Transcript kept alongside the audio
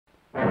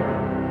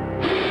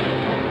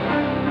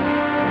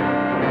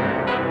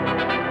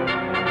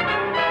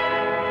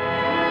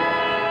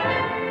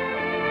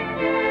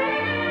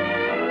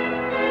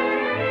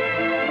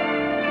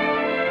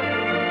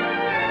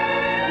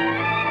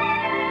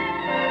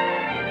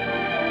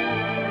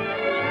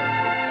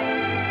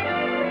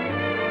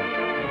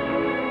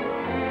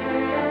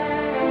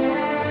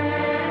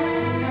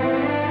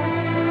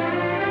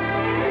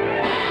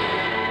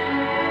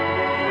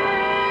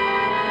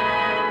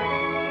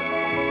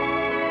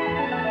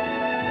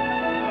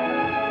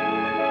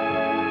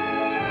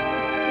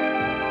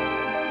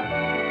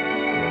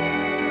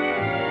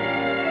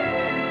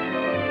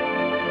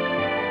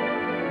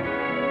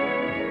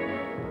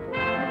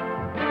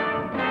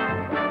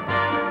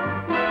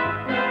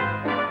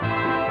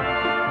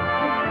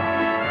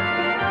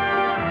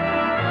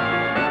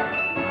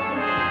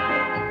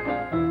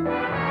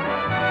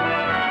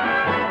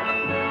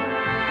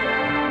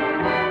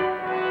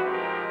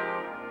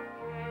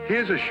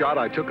Here's a shot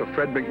I took of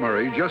Fred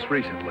MacMurray just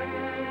recently.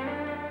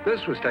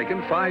 This was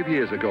taken 5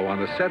 years ago on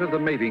the set of The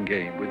Mating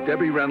Game with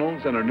Debbie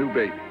Reynolds and her new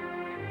baby.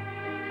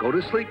 Go to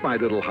sleep, my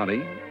little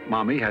honey.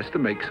 Mommy has to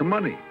make some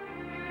money.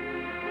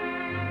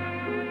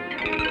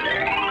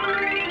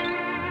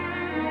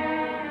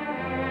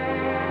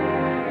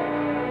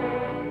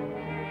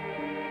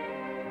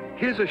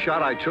 Here's a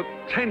shot I took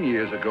 10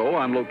 years ago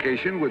on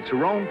location with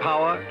Tyrone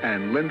Power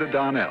and Linda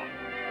Darnell.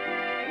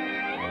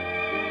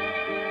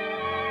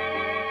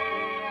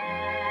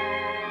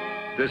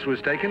 This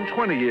was taken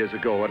 20 years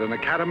ago at an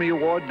Academy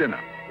Award dinner.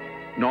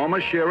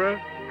 Norma Shearer,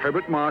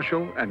 Herbert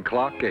Marshall, and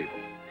Clark Gable.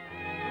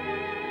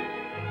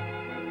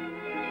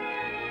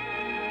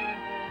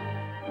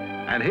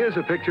 And here's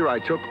a picture I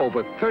took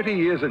over 30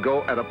 years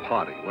ago at a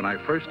party when I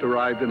first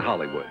arrived in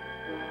Hollywood.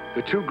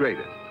 The two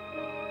greatest,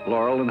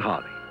 Laurel and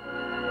Hardy.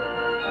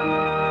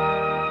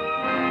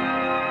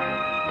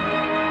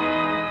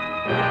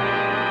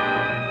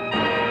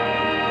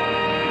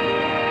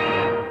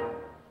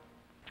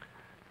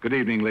 Good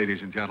evening,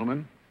 ladies and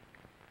gentlemen.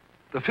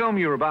 The film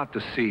you're about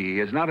to see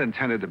is not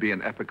intended to be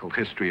an epical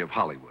history of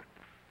Hollywood.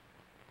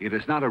 It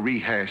is not a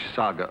rehashed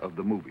saga of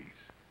the movies.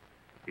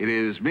 It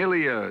is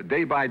merely a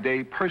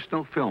day-by-day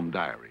personal film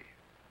diary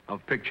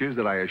of pictures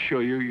that I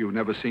assure you you've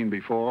never seen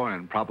before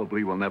and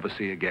probably will never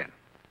see again.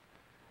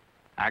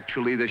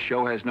 Actually, this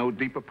show has no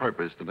deeper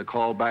purpose than to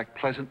call back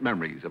pleasant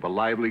memories of a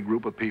lively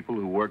group of people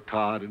who worked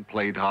hard and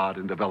played hard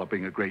in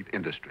developing a great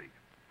industry.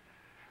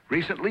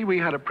 Recently, we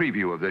had a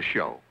preview of this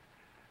show,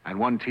 and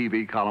one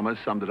TV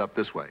columnist summed it up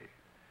this way.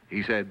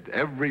 He said,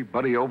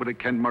 "Everybody over to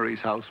Ken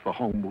Murray's house for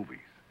home movies."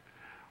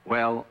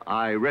 Well,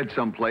 I read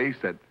someplace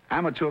that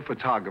amateur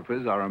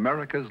photographers are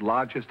America's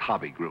largest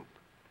hobby group,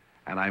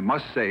 and I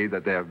must say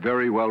that they're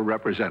very well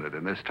represented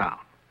in this town.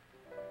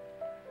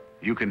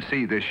 You can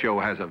see this show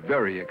has a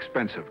very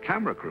expensive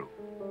camera crew.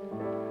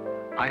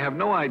 I have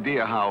no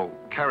idea how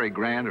Cary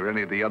Grant or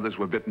any of the others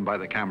were bitten by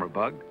the camera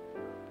bug,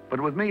 but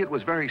with me it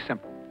was very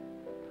simple.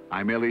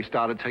 I merely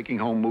started taking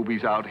home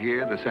movies out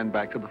here to send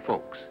back to the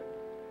folks.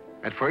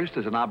 At first,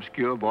 as an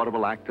obscure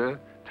vaudeville actor,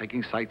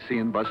 taking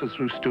sightseeing buses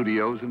through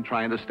studios and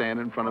trying to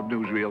stand in front of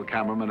newsreel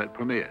cameramen at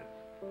premieres.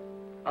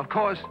 Of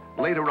course,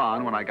 later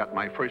on, when I got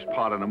my first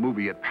part in a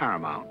movie at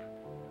Paramount,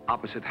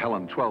 opposite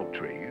Helen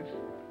Twelvetrees,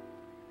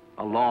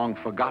 a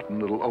long-forgotten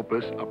little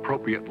opus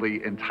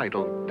appropriately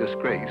entitled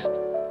Disgraced.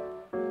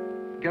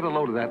 Get a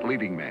load of that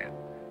leading man.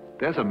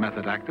 There's a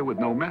method actor with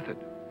no method.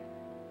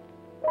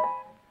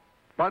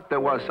 But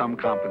there was some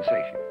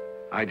compensation.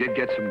 I did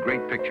get some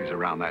great pictures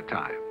around that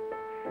time.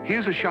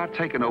 Here's a shot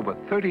taken over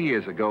 30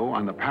 years ago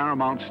on the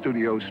Paramount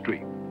Studio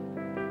Street.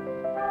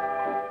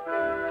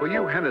 For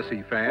you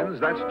Hennessy fans,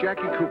 that's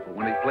Jackie Cooper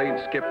when he played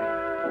Skippy.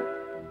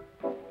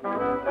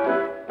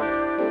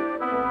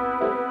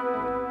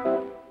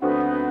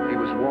 He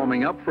was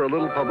warming up for a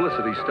little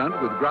publicity stunt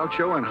with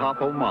Groucho and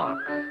Harpo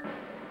Marx.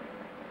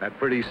 That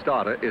pretty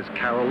starter is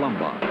Carole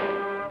Lombard.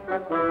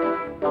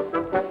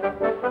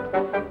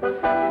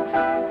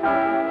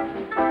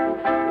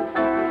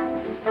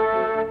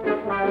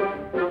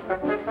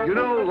 You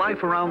know,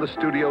 life around the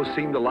studio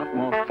seemed a lot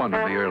more fun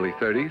in the early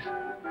 30s.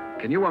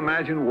 Can you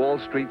imagine Wall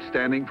Street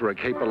standing for a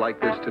caper like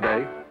this today?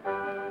 You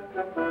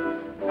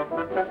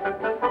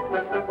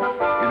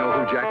know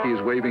who Jackie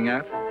is waving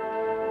at?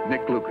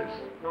 Nick Lucas.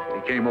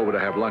 He came over to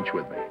have lunch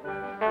with me.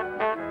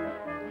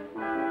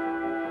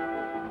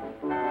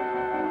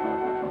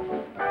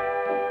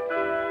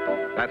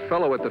 That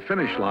fellow at the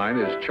finish line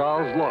is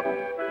Charles Lawton.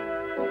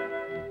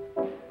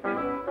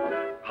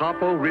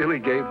 Harpo really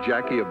gave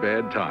Jackie a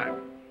bad time.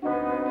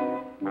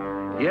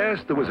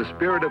 Yes, there was a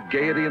spirit of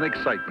gaiety and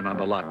excitement on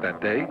the lot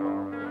that day.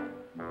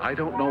 I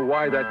don't know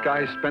why that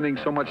guy's spending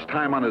so much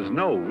time on his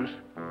nose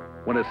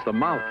when it's the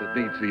mouth that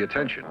needs the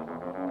attention.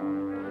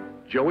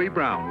 Joey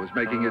Brown was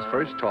making his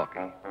first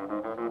talkie.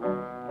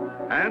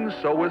 And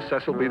so was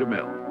Cecil B.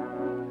 DeMille.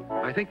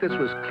 I think this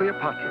was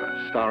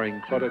Cleopatra,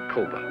 starring Claudette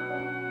Colbert.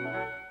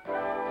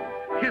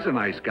 Here's a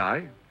nice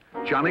guy,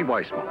 Johnny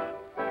Weissmuller.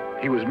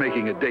 He was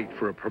making a date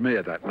for a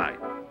premiere that night.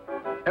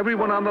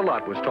 Everyone on the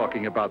lot was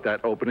talking about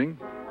that opening.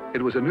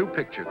 It was a new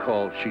picture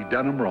called She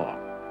Done 'Em Wrong.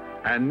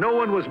 And no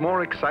one was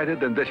more excited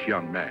than this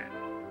young man.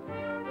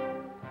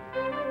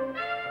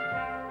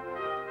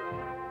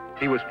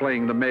 He was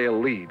playing the male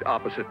lead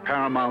opposite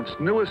Paramount's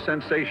newest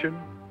sensation,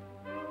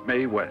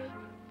 Mae West.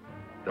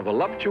 The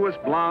voluptuous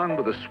blonde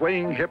with the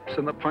swaying hips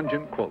and the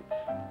pungent quotes.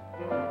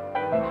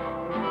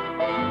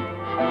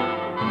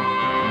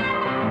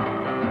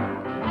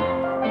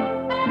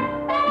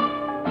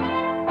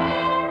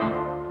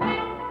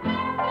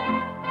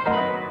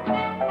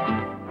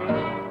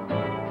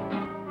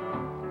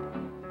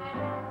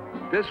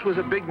 This was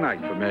a big night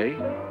for Mae.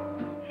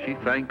 She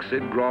thanked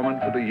Sid Grauman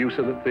for the use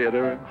of the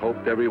theater and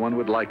hoped everyone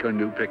would like her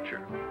new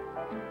picture.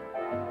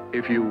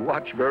 If you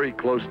watch very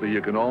closely,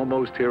 you can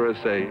almost hear her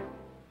say,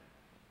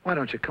 "Why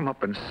don't you come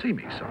up and see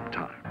me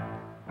sometime?"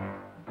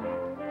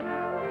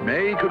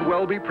 Mae could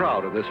well be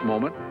proud of this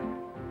moment.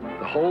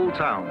 The whole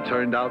town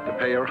turned out to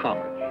pay her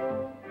homage.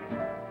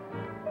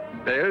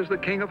 There's the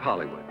king of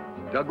Hollywood,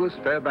 Douglas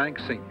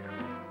Fairbanks Sr.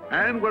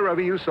 And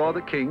wherever you saw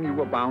the king, you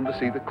were bound to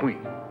see the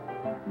queen,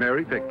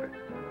 Mary Pickford,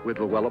 with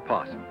Luella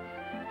Parsons.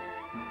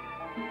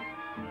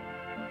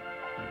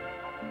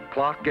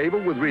 Clark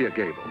Gable with Rhea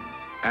Gable,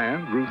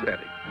 and Ruth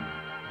Eddy.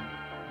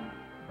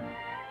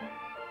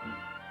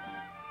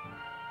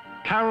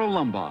 Carol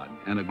Lombard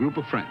and a group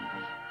of friends.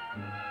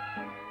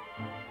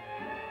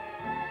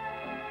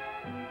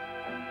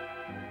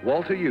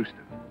 Walter Houston.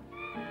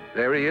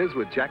 There he is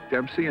with Jack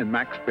Dempsey and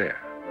Max Baer.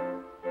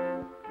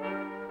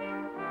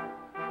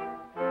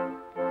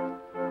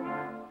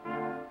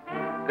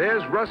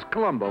 There's Russ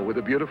Columbo with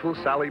the beautiful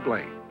Sally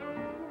Blaine.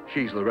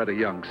 She's Loretta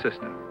Young's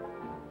sister.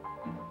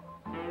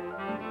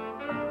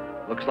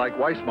 Looks like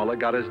Weissmuller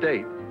got his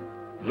date,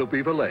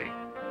 Lupe Valet.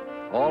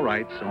 All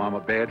right, so I'm a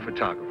bad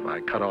photographer.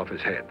 I cut off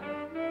his head.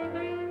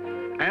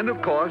 And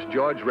of course,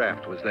 George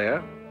Raft was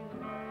there.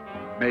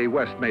 Mae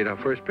West made her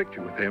first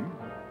picture with him.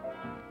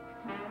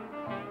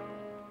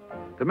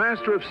 The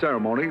master of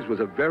ceremonies was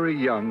a very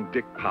young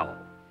Dick Powell.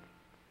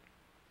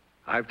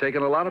 I've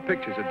taken a lot of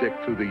pictures of Dick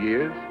through the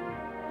years.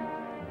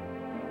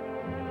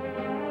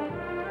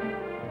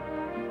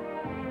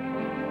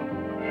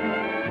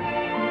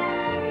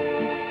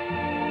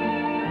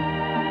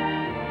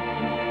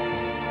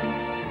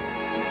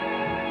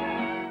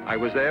 I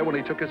was there when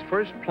he took his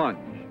first plunge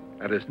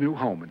at his new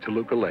home in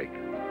Toluca Lake.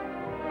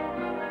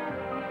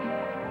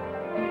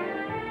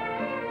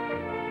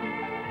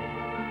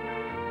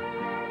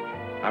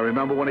 I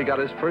remember when he got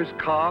his first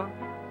car,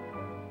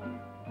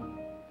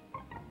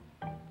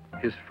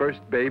 his first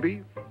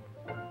baby,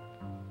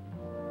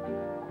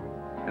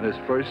 and his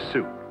first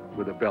suit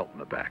with a belt in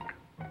the back.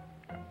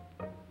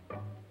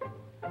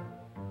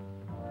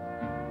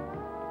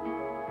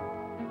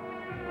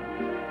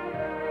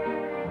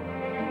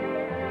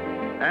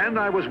 And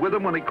I was with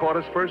him when he caught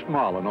his first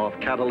marlin off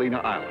Catalina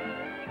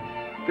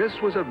Island. This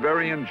was a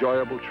very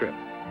enjoyable trip.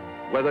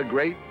 Weather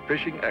great,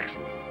 fishing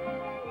excellent.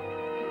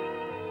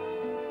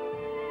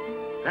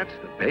 That's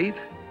the bait.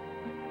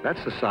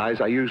 That's the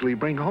size I usually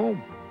bring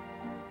home.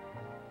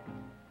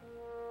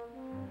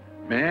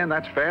 Man,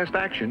 that's fast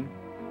action.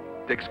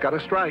 Dick's got a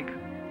strike.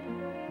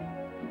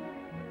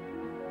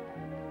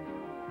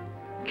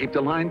 Keep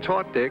the line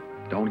taut, Dick.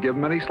 Don't give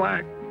him any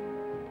slack.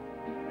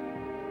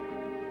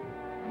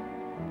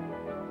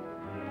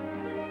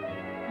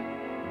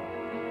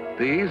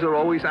 These are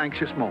always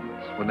anxious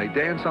moments when they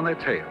dance on their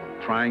tail,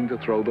 trying to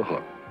throw the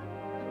hook.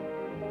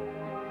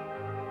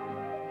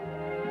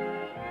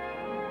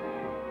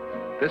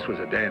 This was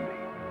a dandy,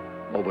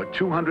 over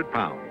 200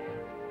 pounds.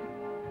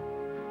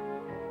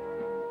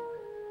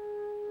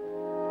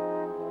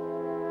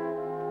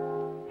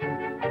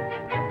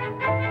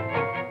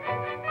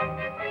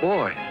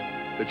 Boy,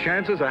 the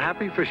chances a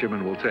happy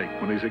fisherman will take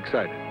when he's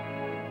excited.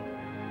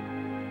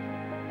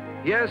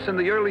 Yes, in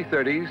the early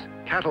 30s,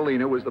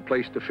 Catalina was the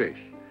place to fish.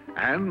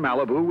 And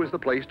Malibu was the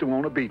place to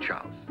own a beach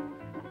house.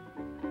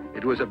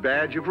 It was a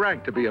badge of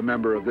rank to be a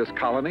member of this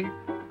colony,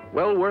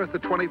 well worth a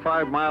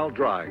 25-mile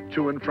drive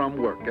to and from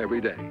work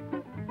every day.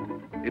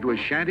 It was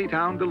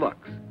Shantytown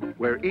Deluxe,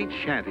 where each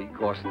shanty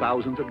cost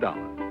thousands of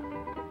dollars.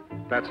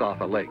 That's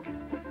Arthur Lake,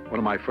 one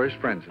of my first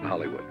friends in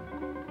Hollywood.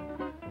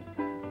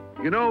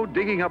 You know,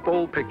 digging up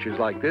old pictures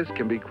like this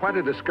can be quite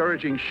a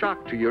discouraging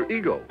shock to your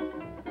ego.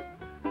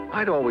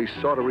 I'd always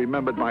sort of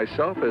remembered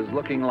myself as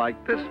looking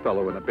like this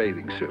fellow in a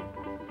bathing suit.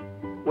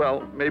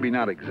 Well, maybe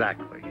not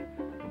exactly.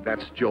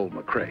 That's Joel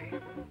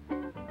McCrea.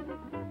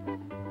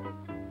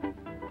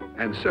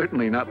 And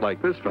certainly not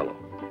like this fellow.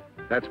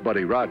 That's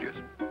Buddy Rogers.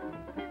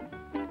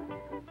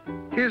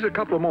 Here's a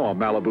couple more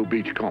Malibu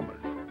beachcombers.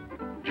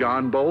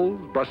 John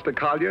Bowles, Buster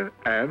Collier,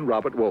 and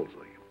Robert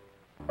Wolseley.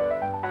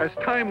 As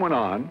time went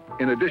on,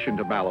 in addition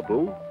to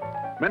Malibu,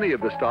 many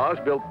of the stars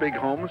built big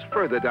homes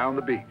further down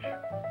the beach.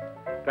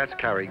 That's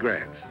Cary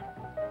Grant.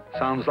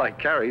 Sounds like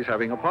Cary's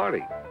having a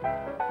party.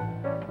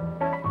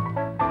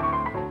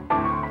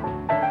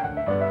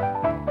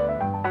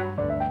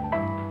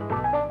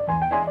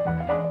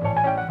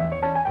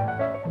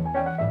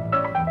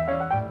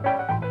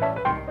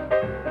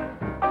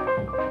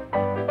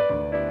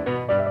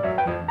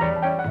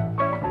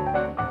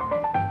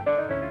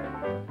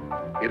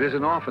 It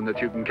isn't often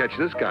that you can catch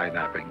this guy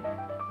napping.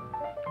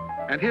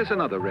 And here's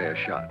another rare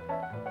shot.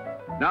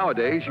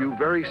 Nowadays, you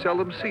very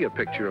seldom see a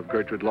picture of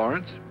Gertrude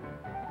Lawrence,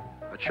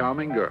 a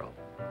charming girl.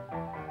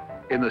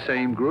 In the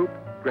same group,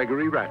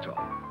 Gregory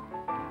Ratoff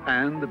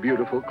and the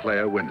beautiful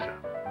Claire Windsor.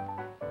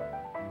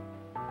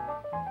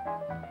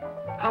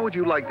 How would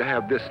you like to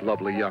have this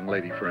lovely young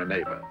lady for a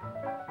neighbor?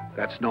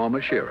 That's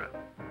Norma Shearer.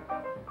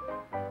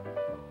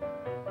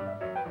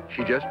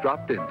 She just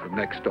dropped in from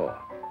next door.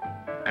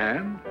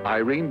 And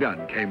Irene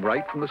Dunn came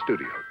right from the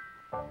studio.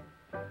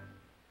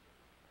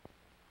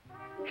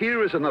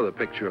 Here is another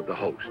picture of the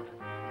host,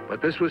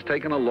 but this was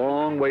taken a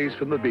long ways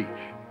from the beach.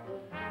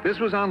 This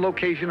was on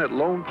location at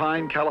Lone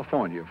Pine,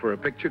 California for a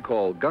picture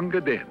called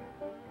Gunga Din.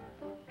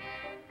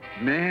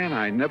 Man,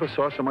 I never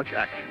saw so much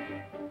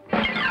action.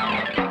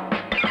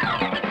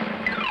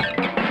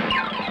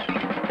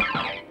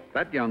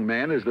 That young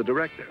man is the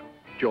director,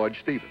 George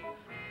Stevens.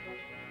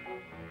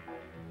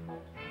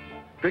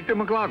 Victor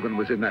McLaglen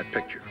was in that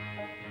picture.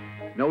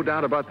 No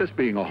doubt about this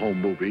being a home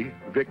movie.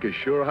 Vic is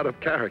sure out of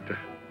character.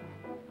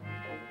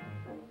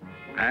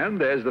 And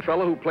there's the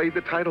fellow who played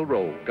the title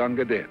role,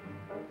 Gunga Din.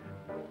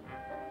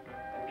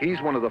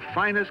 He's one of the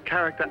finest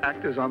character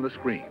actors on the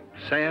screen,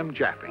 Sam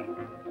Jaffe.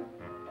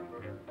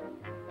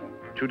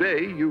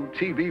 Today, you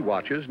TV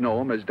watchers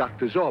know him as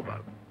Dr. Zorba.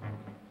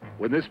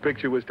 When this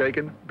picture was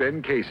taken,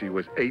 Ben Casey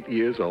was 8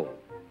 years old.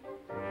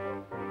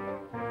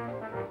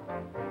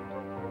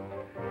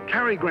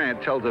 Cary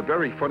Grant tells a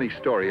very funny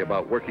story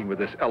about working with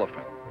this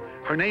elephant.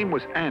 Her name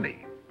was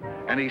Annie,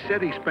 and he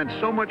said he spent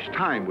so much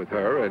time with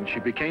her and she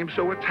became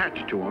so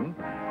attached to him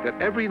that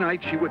every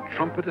night she would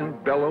trumpet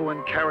and bellow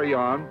and carry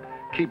on,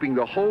 keeping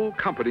the whole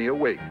company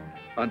awake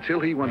until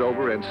he went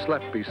over and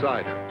slept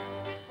beside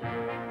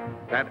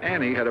her. That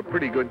Annie had a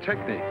pretty good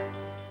technique,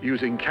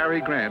 using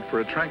Cary Grant for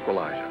a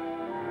tranquilizer.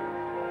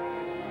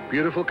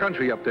 Beautiful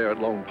country up there at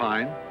Lone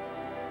Pine.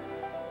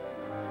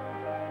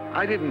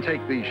 I didn't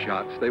take these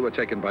shots. They were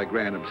taken by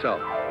Grant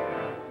himself.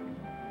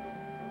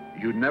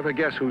 You'd never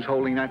guess who's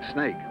holding that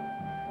snake.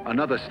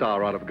 Another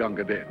star out of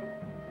Gunga Din.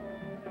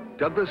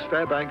 Douglas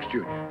Fairbanks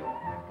Jr.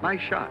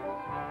 Nice shot.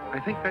 I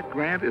think that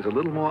Grant is a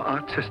little more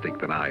artistic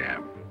than I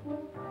am.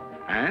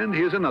 And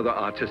here's another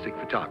artistic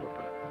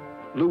photographer,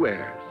 Lew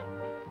Ayres.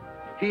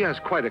 He has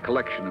quite a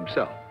collection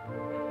himself.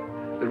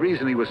 The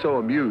reason he was so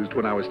amused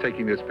when I was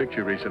taking this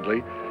picture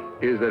recently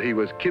is that he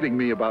was kidding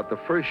me about the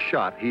first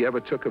shot he ever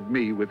took of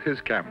me with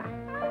his camera.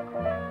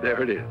 There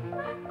it is.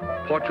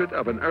 Portrait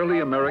of an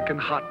early American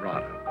hot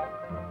rodder.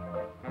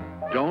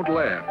 Don't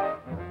laugh.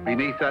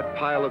 Beneath that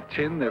pile of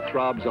tin, there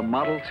throbs a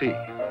Model T.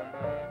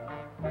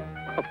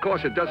 Of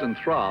course, it doesn't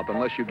throb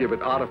unless you give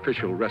it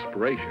artificial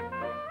respiration.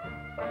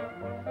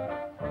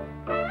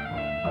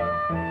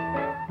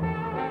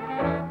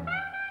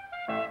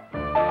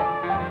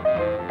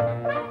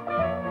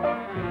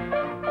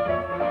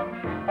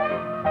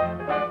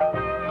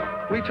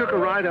 We took a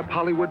ride up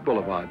Hollywood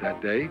Boulevard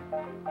that day.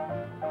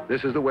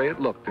 This is the way it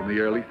looked in the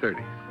early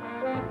 30s.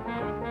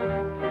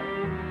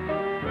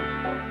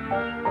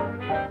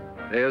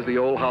 There's the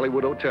old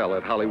Hollywood Hotel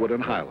at Hollywood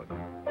and Highland.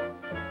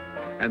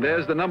 And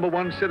there's the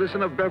 #1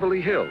 citizen of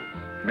Beverly Hills,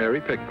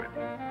 Mary Pickford.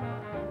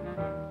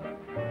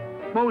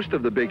 Most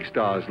of the big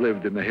stars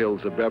lived in the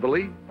hills of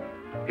Beverly.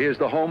 Here's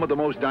the home of the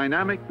most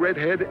dynamic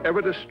redhead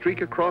ever to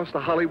streak across the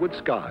Hollywood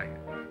sky,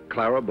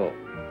 Clara Bow.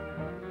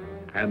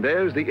 And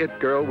there's the it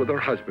girl with her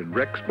husband,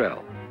 Rex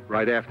Bell,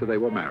 right after they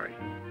were married.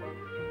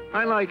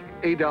 I like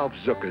Adolph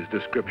Zucker's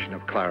description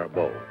of Clara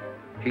Bow.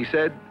 He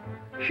said,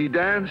 she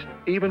danced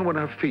even when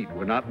her feet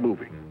were not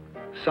moving.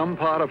 Some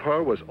part of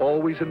her was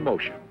always in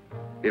motion,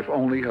 if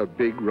only her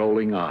big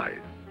rolling eyes.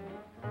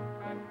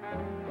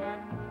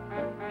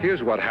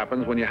 Here's what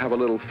happens when you have a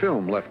little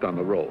film left on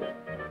the roll.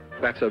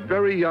 That's a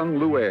very young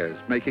Lew Ayres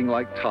making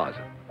like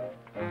Tarzan.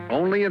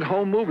 Only in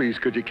home movies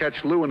could you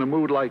catch Lew in a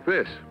mood like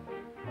this.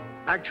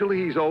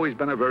 Actually, he's always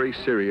been a very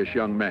serious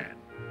young man.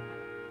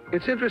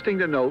 It's interesting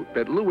to note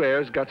that Lew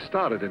Ayres got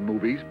started in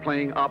movies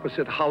playing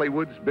opposite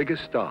Hollywood's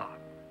biggest star.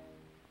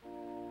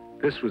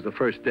 This was the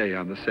first day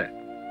on the set.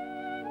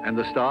 And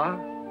the star,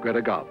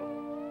 Greta Garbo.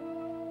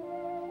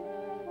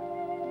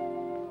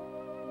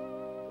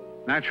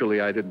 Naturally,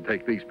 I didn't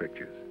take these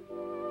pictures.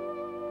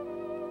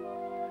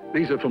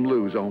 These are from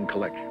Lew's own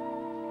collection.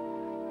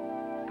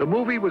 The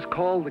movie was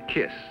called The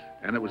Kiss,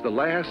 and it was the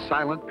last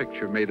silent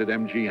picture made at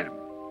MGM.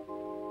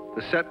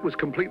 The set was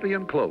completely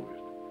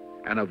enclosed,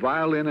 and a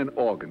violin and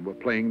organ were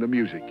playing the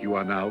music you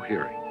are now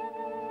hearing.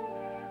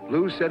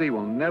 Lew said he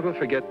will never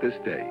forget this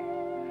day.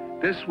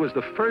 This was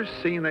the first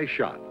scene they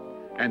shot,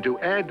 and to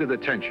add to the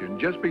tension,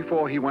 just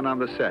before he went on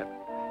the set,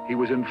 he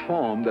was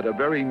informed that a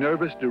very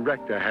nervous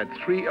director had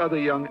 3 other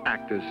young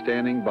actors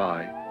standing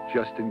by,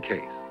 just in case.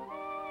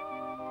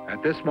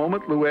 At this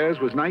moment, Lew Ayres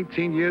was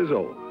 19 years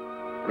old,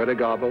 Greta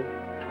Garbo,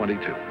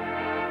 22.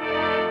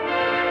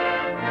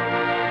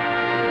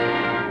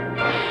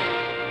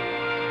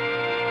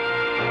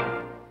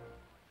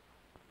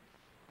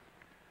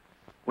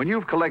 When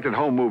you've collected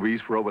home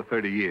movies for over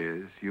 30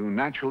 years, you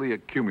naturally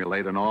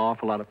accumulate an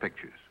awful lot of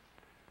pictures.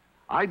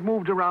 I'd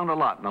moved around a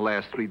lot in the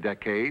last 3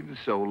 decades,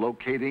 so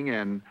locating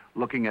and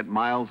looking at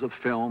miles of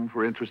film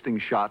for interesting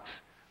shots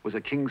was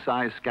a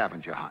king-size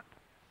scavenger hunt.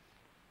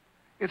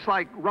 It's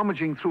like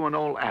rummaging through an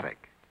old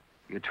attic.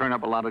 You turn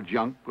up a lot of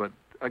junk, but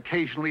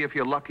occasionally, if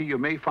you're lucky, you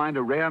may find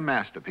a rare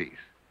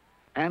masterpiece.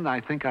 And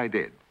I think I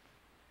did.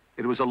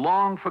 It was a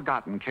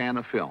long-forgotten can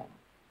of film.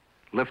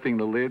 Lifting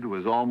the lid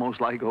was almost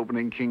like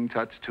opening King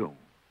Tut's tomb.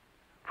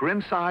 For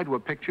inside were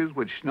pictures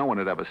which no one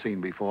had ever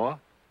seen before,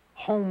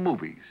 home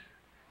movies,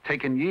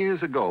 taken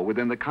years ago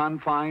within the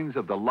confines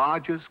of the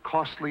largest,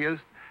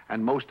 costliest,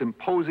 and most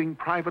imposing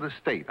private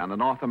estate on the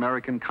North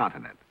American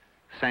continent,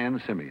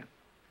 San Simeon,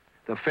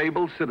 the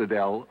fabled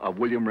citadel of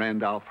William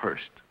Randolph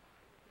Hearst.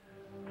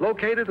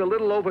 Located a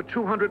little over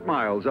 200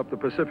 miles up the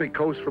Pacific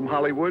coast from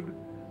Hollywood,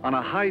 on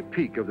a high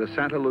peak of the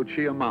Santa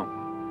Lucia Mountain.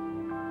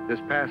 This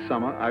past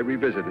summer, I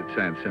revisited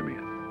San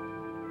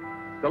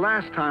Simeon. The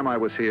last time I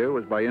was here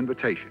was by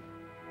invitation.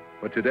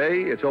 But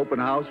today, it's open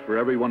house for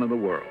everyone in the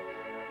world.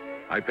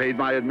 I paid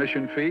my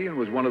admission fee and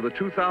was one of the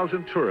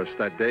 2,000 tourists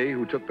that day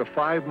who took the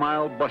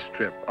 5-mile bus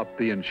trip up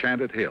the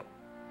Enchanted Hill.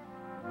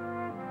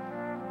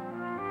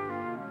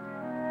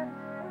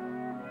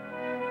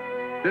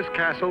 This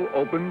castle,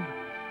 opened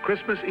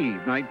Christmas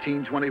Eve,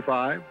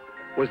 1925,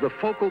 was the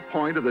focal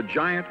point of the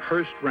giant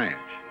Hearst Ranch,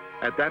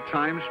 at that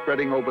time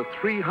spreading over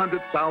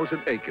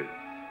 300,000 acres,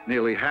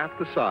 nearly half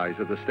the size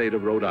of the state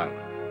of Rhode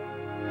Island.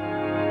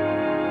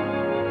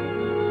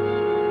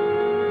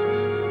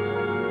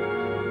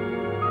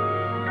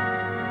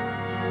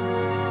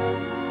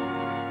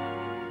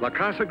 La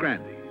Casa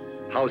Grande,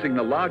 housing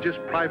the largest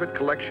private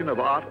collection of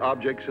art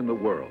objects in the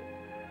world,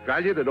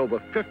 valued at over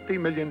 $50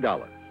 million.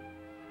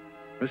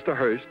 Mr.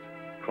 Hearst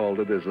called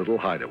it his little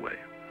hideaway.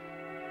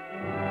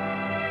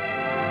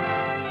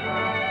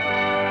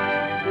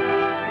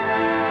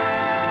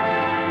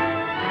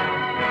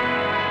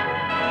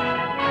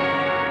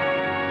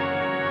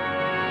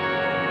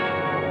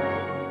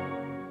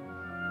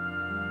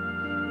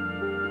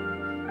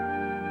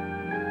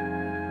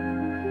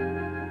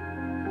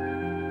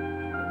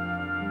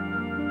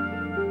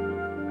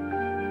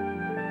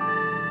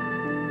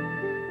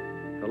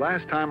 The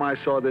last time I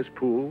saw this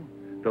pool,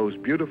 those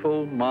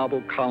beautiful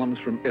marble columns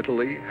from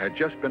Italy had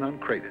just been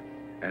uncrated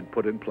and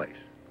put in place.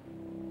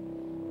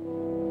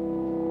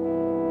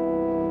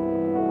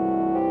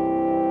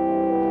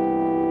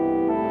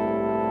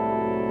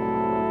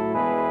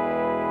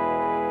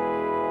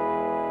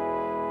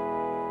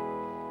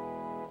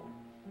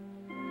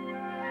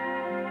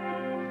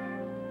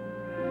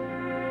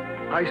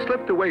 I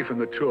slipped away from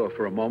the tour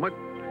for a moment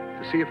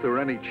to see if there were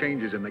any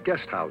changes in the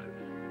guest houses.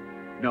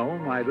 No,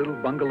 my little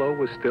bungalow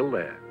was still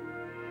there.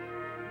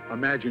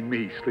 Imagine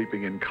me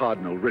sleeping in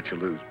Cardinal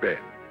Richelieu's bed.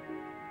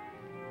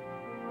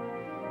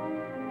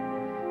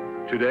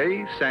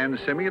 Today, San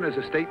Simeon is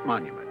a state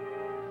monument.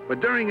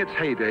 But during its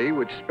heyday,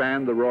 which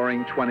spanned the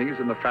roaring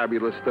 20s and the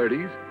fabulous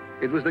 30s,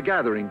 it was the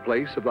gathering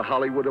place of the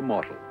Hollywood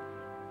immortals,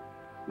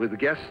 with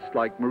guests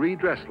like Marie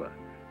Dressler,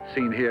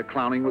 seen here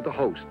clowning with the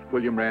host,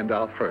 William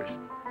Randolph Hearst.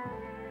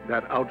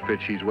 That outfit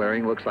she's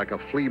wearing looks like a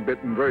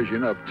flea-bitten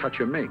version of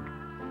Touch a Mink.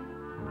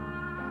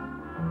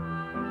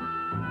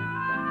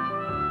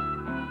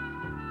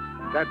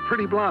 That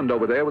pretty blonde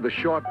over there with the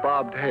short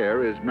bobbed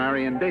hair is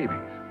Marion Davies.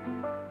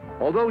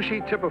 Although she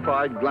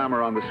typified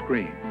glamour on the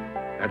screen,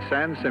 at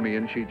San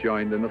Simeon she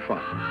joined in the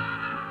fun.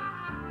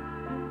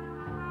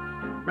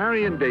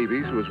 Marion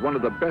Davies was one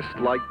of the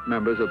best-liked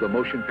members of the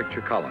motion picture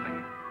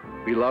colony.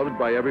 Beloved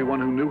by everyone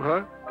who knew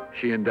her,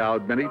 she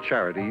endowed many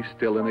charities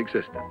still in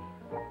existence.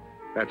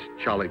 That's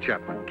Charlie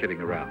Chaplin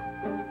kidding around.